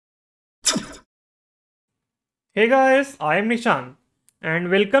Hey guys, I am Nishan and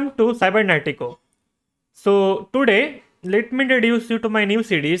welcome to Cybernetico. So today, let me introduce you to my new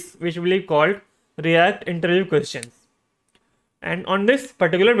series which will be called React Interview Questions. And on this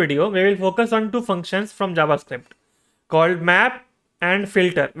particular video, we will focus on two functions from JavaScript called map and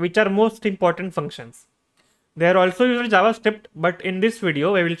filter, which are most important functions. They are also used in JavaScript, but in this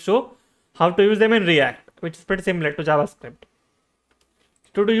video, we will show how to use them in React, which is pretty similar to JavaScript.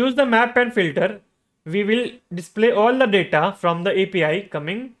 To use the map and filter, we will display all the data from the API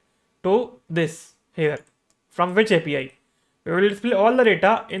coming to this here. From which API? We will display all the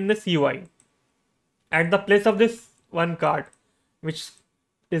data in this UI at the place of this one card, which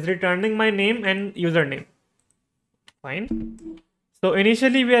is returning my name and username. Fine. So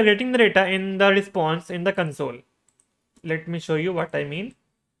initially we are getting the data in the response in the console. Let me show you what I mean.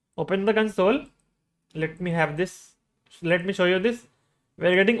 Open the console. Let me have this. Let me show you this. We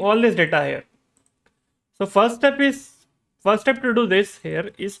are getting all this data here. So first step to do this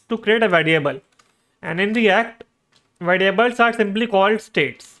here is to create a variable, and in React, variables are simply called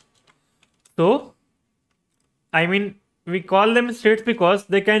states. So we call them states because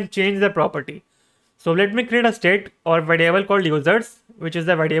they can change their property. So let me create a state or variable called users, which is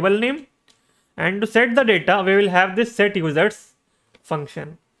the variable name, and to set the data we will have this set users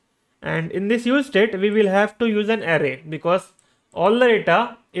function, and in this use state we will have to use an array because all the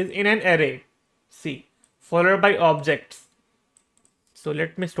data is in an array C followed by objects. So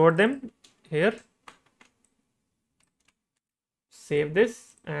let me store them here, save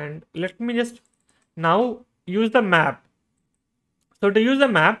this, and let me just now use the map. So to use the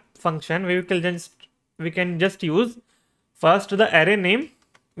map function, we can just use first the array name,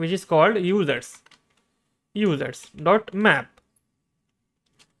 which is called users dot map.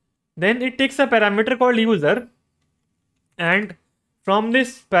 Then it takes a parameter called user, and from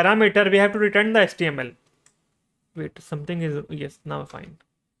this parameter we have to return the HTML. Wait, something is, yes, now fine.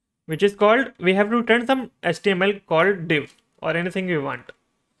 Which is called, we have to return some HTML called div or anything we want.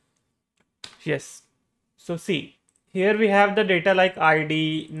 Yes. So see, here we have the data like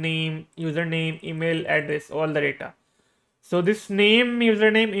ID, name, username, email, address, all the data. So this name,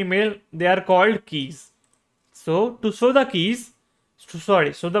 username, email, they are called keys. So to show the keys,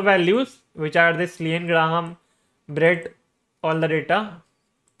 show the values, which are this Liam Graham, Brett, all the data,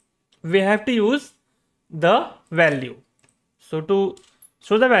 we have to use the value. So to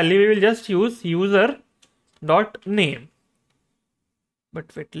show the value, we will just use user dot name.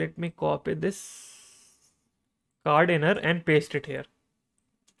 But wait, let me copy this card inner and paste it here.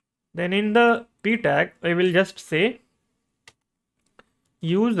 Then in the p tag, I will just say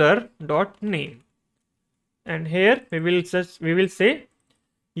user dot name, and here we will say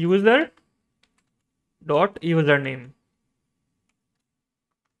user dot username.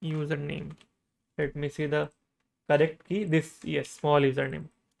 Let me see the correct key. This, yes, small username.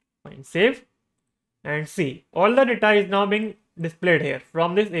 Fine. Save and see. All the data is now being displayed here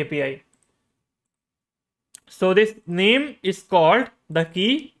from this API. So this name is called the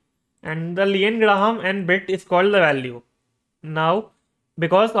key, and the Liam Graham and bit is called the value. Now,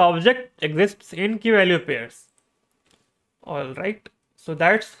 because object exists in key value pairs. All right. So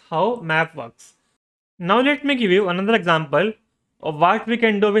that's how map works. Now let me give you another example of what we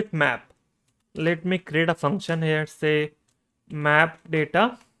can do with map. Let me create a function here, say map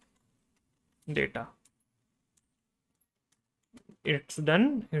data. It's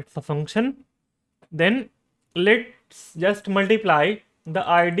done, it's a function. Then let's just multiply the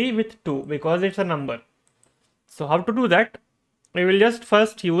ID with 2 because it's a number. So how to do that? We will just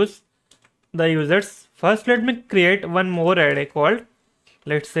first use the users. First let me create one more array called,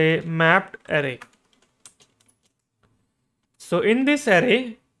 let's say, mapped array. So in this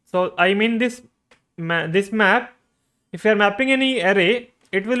array, this map, if you are mapping any array,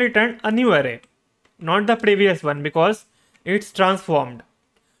 it will return a new array, not the previous one, because it's transformed.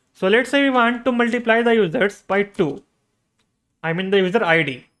 So let's say we want to multiply the users by 2, the user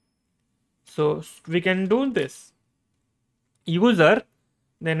ID. So we can do this user,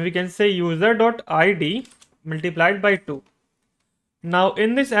 then we can say user dot ID multiplied by 2. Now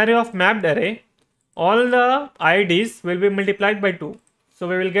in this array of mapped array, all the IDs will be multiplied by 2. So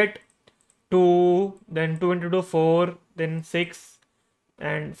we will get 2, then 2 into 2, 4, then 6,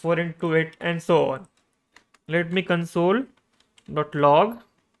 and 4 into 8, and so on. Let me console.log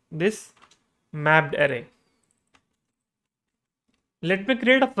this mapped array. Let me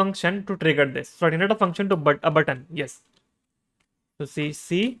create a function to trigger this. Sorry, not a function, to a button. Yes. So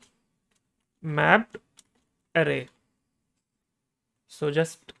see mapped array. So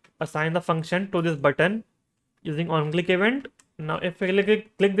just assign the function to this button using onClick event. Now if I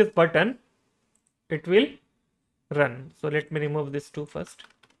click this button, it will run. So let me remove this 2 first.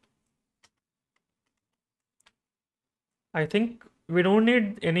 I think we don't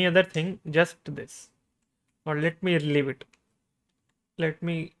need any other thing, just this. Or let me leave it. Let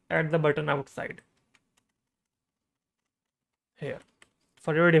me add the button outside here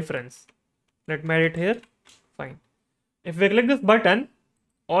for your difference. Let me add it here. Fine. If we click this button,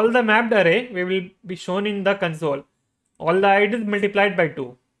 all the mapped array will be shown in the console. All the IDs multiplied by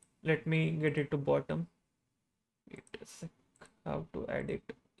 2. Let me get it to bottom. Wait a sec. How to add it?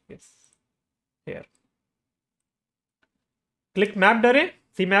 Yes. Here. Click mapped array.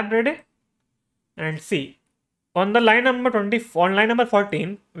 See mapped array. And see. On the line number 20, on line number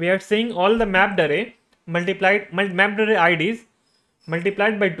 14, we are seeing all the mapped array mapped array IDs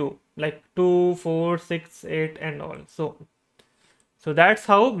multiplied by 2. Like 2, 4, 6, 8 and all. So that's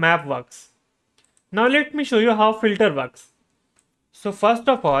how map works. Now let me show you how filter works. So first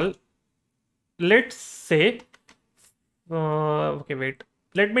of all, let's say, okay, wait.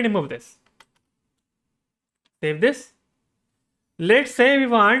 Let me remove this. Save this. Let's say we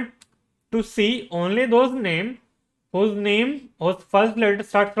want to see only those names whose first letter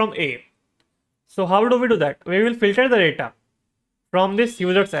starts from A. So how do we do that? We will filter the data from this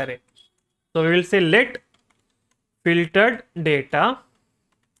users array. So we will say let filtered data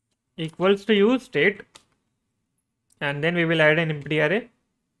equals to use state, and then we will add an empty array.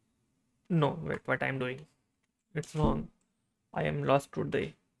 No, wait, what I'm doing? It's wrong. I am lost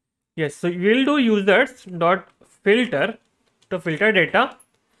today. Yes, so we will do users dot filter to filter data,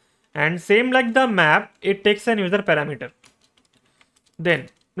 and same like the map, it takes an user parameter. Then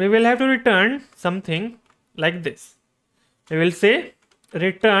we will have to return something like this. We will say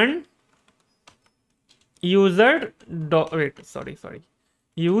return user dot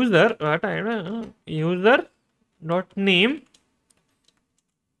user dot name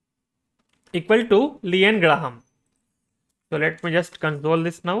equal to Leon Graham. So let me just console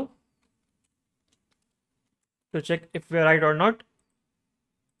this now to check if we are right or not.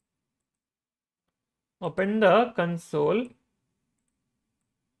 Open the console,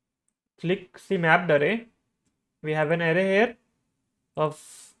 click see mapped array. We have an array here of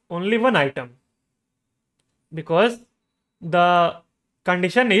only one item, because the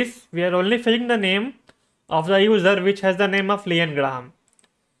condition is we are only filling the name of the user which has the name of Leon Graham.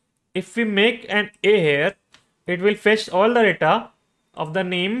 If we make an A here, it will fetch all the data of the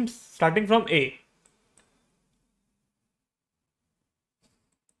names starting from A.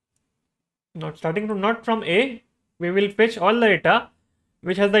 Not from A, we will fetch all the data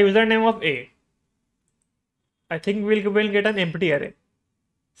which has the username of A. I think we'll get an empty array.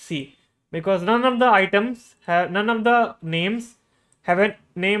 C, because none of the names have a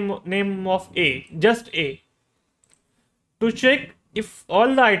name of A, just A. To check if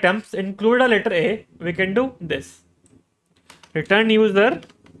all the items include a letter A, we can do this. Return user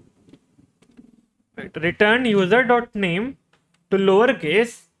dot name to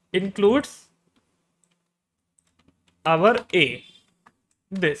lowercase includes our A.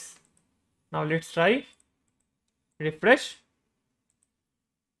 This. Now let's try. Refresh.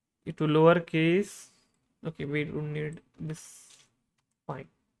 It to lowercase. Okay, we don't need this. Fine.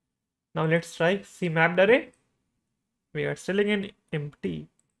 Now let's try see mapped array. We are still in empty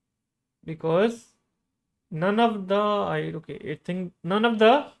because none of the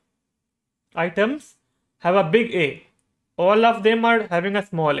items have a big A. All of them are having a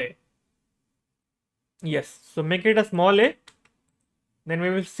small a. Yes, so make it a small a. Then we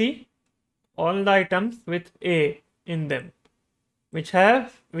will see all the items with A in them, which are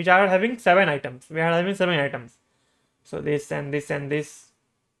having 7 items. We are having 7 items. So this and this and this.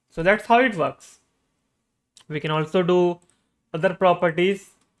 So that's how it works. We can also do other properties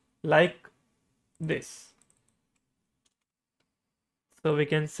like this. So we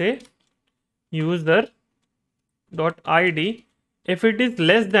can say user dot id. If it is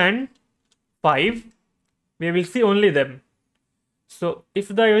less than 5, we will see only them. So if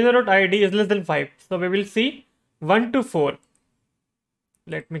the user dot id is less than 5, so we will see 1 to 4.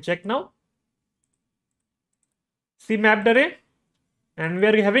 Let me check now. See mapped array, and we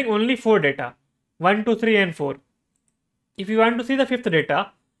are having only 4 data, 1, 2, 3 and 4. If you want to see the 5th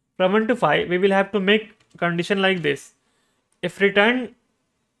data from 1 to 5, we will have to make condition like this. If return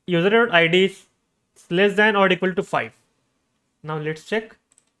user dot id is less than or equal to 5. Now let's check.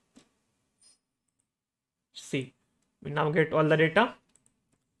 See, we now get all the data.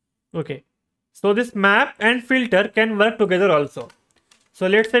 Okay, so this map and filter can work together also. So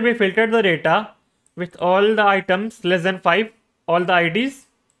let's say we filtered the data with all the items less than 5, all the IDs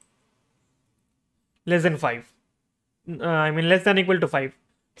less than 5. Less than equal to 5.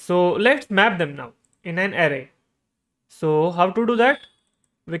 So let's map them now in an array. So how to do that?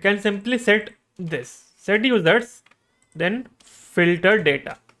 We can simply set this, set users, then filter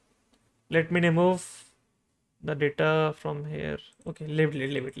data. Let me remove the data from here. Okay, leave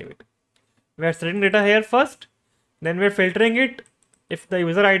it. We are setting data here first, then we are filtering it. If the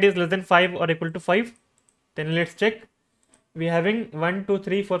user ID is less than 5 or equal to 5, then let's check. We are having 1, 2,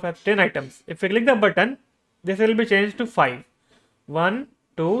 3, 4, 5, 10 items. If we click the button, this will be changed to 5. 1,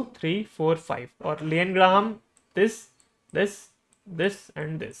 2, 3, 4, 5. Or Lian Graham, this,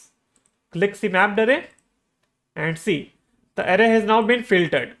 and this. Click see mapped array and see the array has now been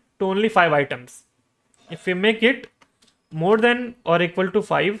filtered to only 5 items. If we make it more than or equal to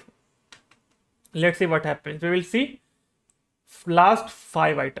 5, let's see what happens. We will see last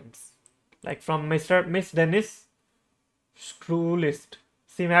 5 items, like from Miss Dennis screw list.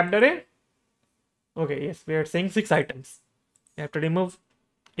 See mapped array. Okay, yes, we are saying 6 items. You have to remove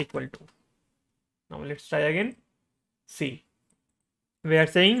equal to. Now let's try again. See, we are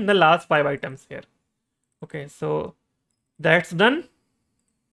saying the last 5 items here. Okay, so that's done.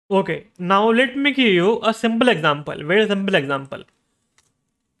 Okay, now let me give you a simple example, very simple example.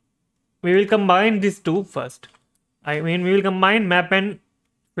 We will combine these two first. We will combine map and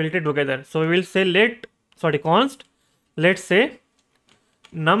filter together. So we will say const, let's say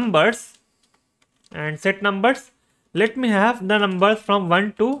numbers and set numbers. Let me have the numbers from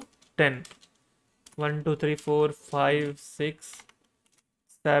 1 to 10. 1, 2, 3, 4, 5, 6,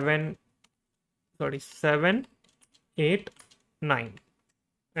 7, 8, 9.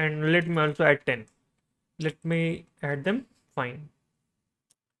 And let me also add 10. Let me add them. Fine.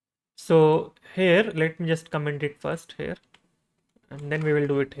 So here, let me just comment it first here, and then we will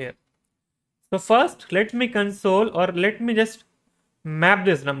do it here. So first, let me console, or let me just map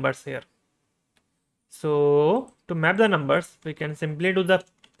these numbers here. So to map the numbers, we can simply do the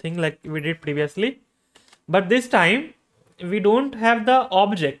thing like we did previously, but this time we don't have the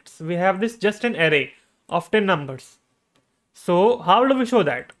objects. We have this just an array of 10 numbers. So how do we show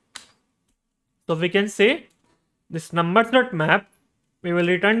that? So we can say this numbers.map, we will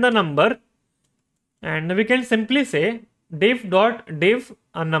return the number, and we can simply say div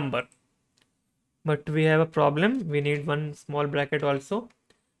a number. But we have a problem. We need one small bracket also,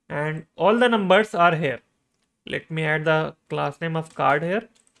 and all the numbers are here. Let me add the class name of card here.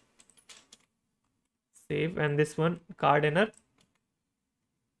 Save, and this one card inner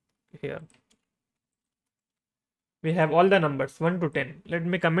here. We have all the numbers 1 to 10. Let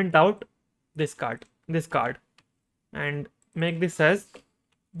me comment out this card, and make this as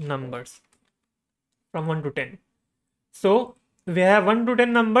numbers from 1 to 10. So we have 1 to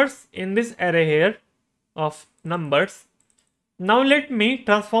 10 numbers in this array here of numbers. Now let me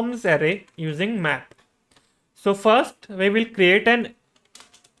transform this array using map. So first we will create an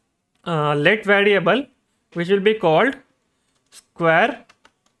let variable which will be called square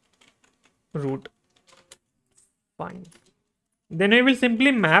root. Fine. Then we will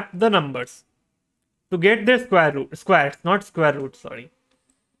simply map the numbers to get their squares, not square root, sorry.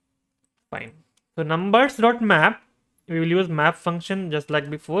 Fine. So numbers.map, we will use map function just like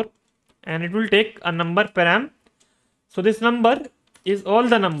before, and it will take a number param. So this number is all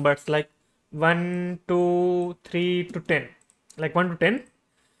the numbers like 1, 2, 3 to 10, like 1 to 10.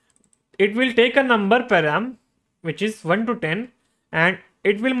 It will take a number param which is 1 to 10, and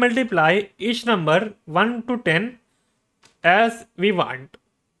it will multiply each number 1 to 10 as we want.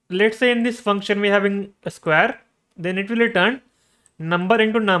 Let's say in this function we are having a square, then it will return number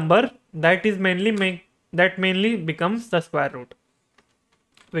into number that mainly becomes the square root.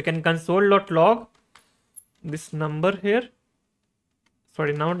 We can console.log this number here,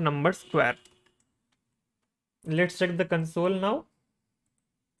 sorry, now number square. Let's check the console now.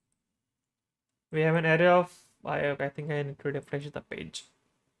 We have an array of, I think I need to refresh the page.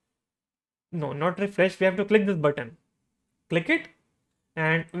 No, not refresh, we have to click this button. Click it,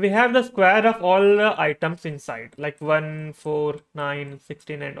 and we have the square of all the items inside, like 1, 4, 9,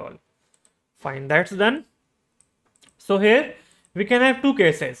 16 and all. Fine, that's done. So here we can have two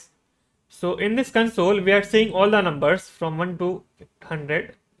cases. So in this console we are seeing all the numbers from 1 to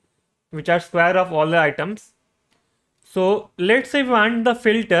 100 which are square of all the items. So let's say we want the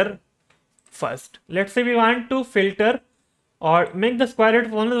filter first. Let's say we want to filter or make the square root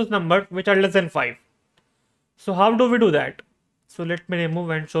of only those numbers which are less than 5. So how do we do that? So let me remove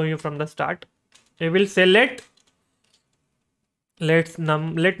and show you from the start. We will say let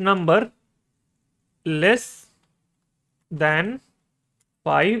number less than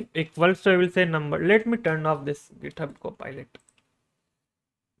 5 equals, so I will say number. Let me turn off this GitHub Copilot.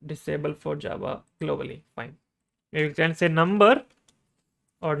 Disable for Java globally. Fine. You can say number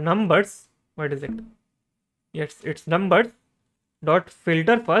or numbers. What is it? Yes, it's numbers dot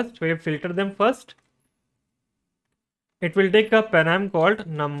filter first. We filter them first. It will take a param called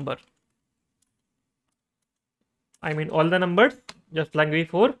number. I mean all the numbers just like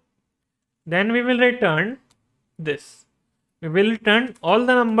before. Then we will return this. We will return all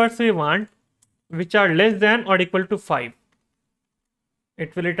the numbers we want which are less than or equal to 5.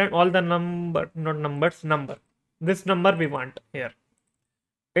 It will return all the number, not numbers, number. This number we want here.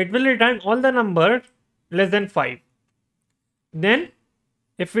 It will return all the number less than 5. Then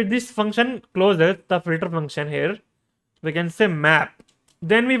if with this function closes the filter function here, we can say map.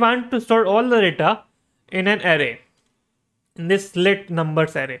 Then we want to store all the data in an array, in this let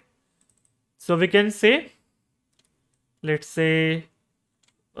numbers array. So we can say, let's say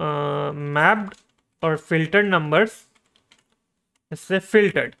mapped or filtered numbers. Let's say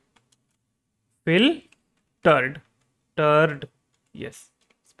filtered. Filtered. Yes,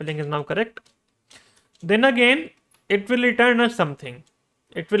 spelling is now correct. Then again, it will return us something.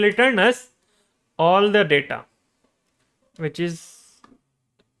 It will return us all the data, which is,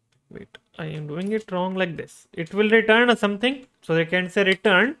 wait, I am doing it wrong like this. It will return us something. So they can say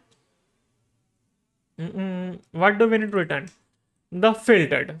return. What do we need to return? The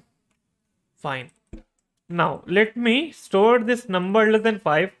filtered. Fine. Now let me store this number less than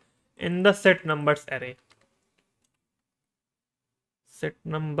 5 in the set numbers array. Set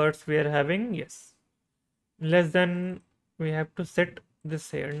numbers we are having, yes. Less than, we have to set this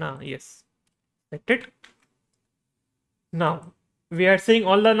here now. Yes, set it. Now we are seeing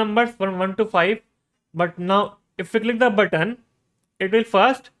all the numbers from 1 to 5, but now if we click the button, it will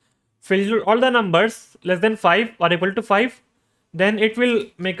first filter all the numbers less than 5 or equal to 5. Then it will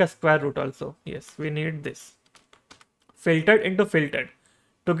make a square root also. Yes, we need this. Filtered into filtered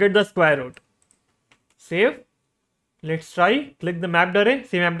to get the square root. Save. Let's try. Click the mapped array.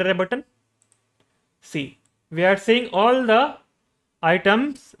 See mapped array button. See, we are seeing all the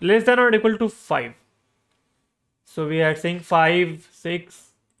items less than or equal to 5. So we are saying 5, 6,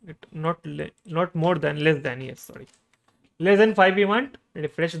 not more than, less than. Yes, sorry. Less than 5 we want.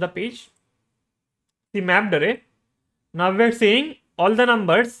 Refresh the page. See mapped array. Now we are seeing all the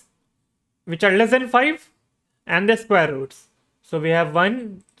numbers which are less than 5 and the square roots. So we have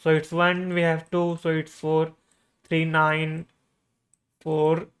 1, so it's 1, we have 2, so it's 4, 3, 9,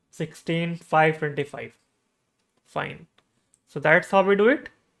 4, 16, 5, 25. Fine. So that's how we do it.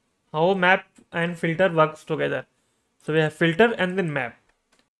 How map and filter works together. So we have filter and then map.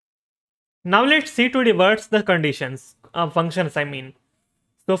 Now let's see to reverse the conditions, functions I mean.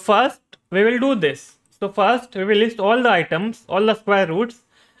 So first we will do this. So first we will list all the items, all the square roots,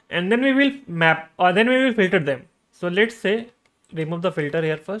 and then we will map, or then we will filter them. So let's say remove the filter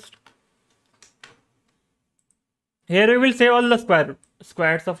here first. Here we will say all the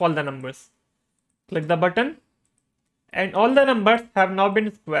squares of all the numbers. Click the button, and all the numbers have now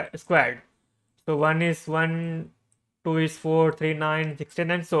been squared. So 1 is 1, 2 is 4, 3, 9, 16,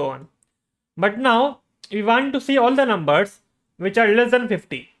 and so on. But now we want to see all the numbers which are less than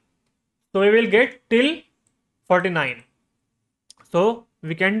 50. So we will get till 49. So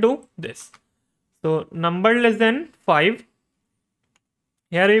we can do this. So number less than 5.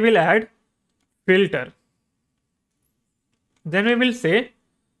 Here we will add filter. Then we will say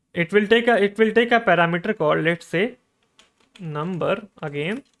it will take a parameter called, let's say, number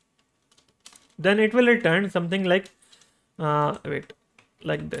again. Then it will return something like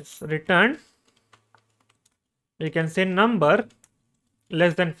like this. Return, we can say number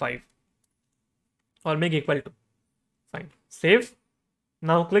less than 5 or make equal to. Fine. Save.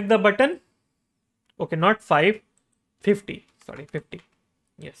 Now click the button. Okay, not 5, 50. Sorry, 50.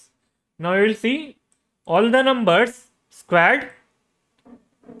 Yes. Now you will see all the numbers squared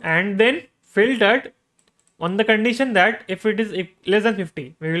and then filtered on the condition that if it is less than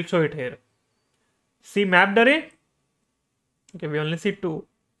 50, we will show it here. See mapped array. Okay, we only see 2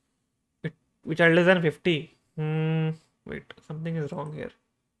 which are less than 50. Wait, something is wrong here.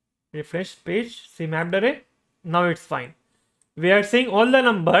 Refresh page, see mapped array. Now it's fine. We are seeing all the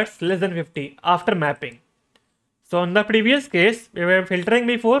numbers less than 50 after mapping. So in the previous case, we were filtering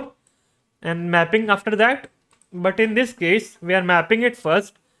before and mapping after that. But in this case, we are mapping it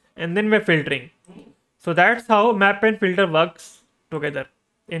first and then we're filtering. So that's how map and filter works together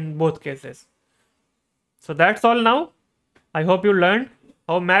in both cases. So that's all now. I hope you learned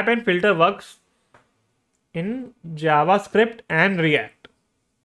how map and filter works in JavaScript and React.